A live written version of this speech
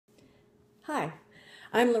Hi,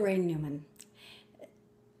 I'm Laraine Newman.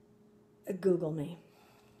 Google me.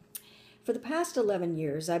 For the past 11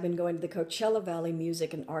 years, I've been going to the Coachella Valley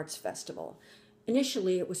Music and Arts Festival.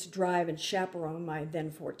 Initially, it was to drive and chaperone my then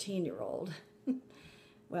 14-year-old.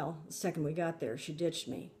 Well, the second we got there, she ditched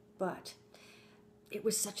me. But it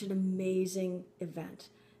was such an amazing event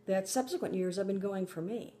that subsequent years I've been going for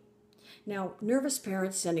me. Now, nervous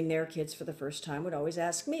parents sending their kids for the first time would always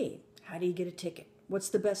ask me, how do you get a ticket? What's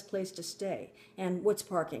the best place to stay? And what's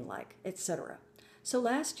parking like? Etc. So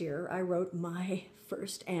last year, I wrote my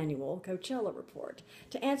first annual Coachella report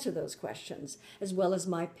to answer those questions, as well as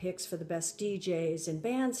my picks for the best DJs and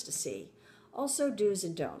bands to see. Also do's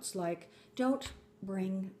and don'ts, like don't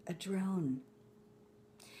bring a drone.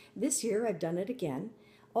 This year, I've done it again,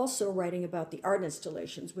 also writing about the art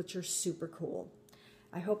installations, which are super cool.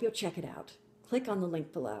 I hope you'll check it out. Click on the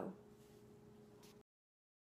link below.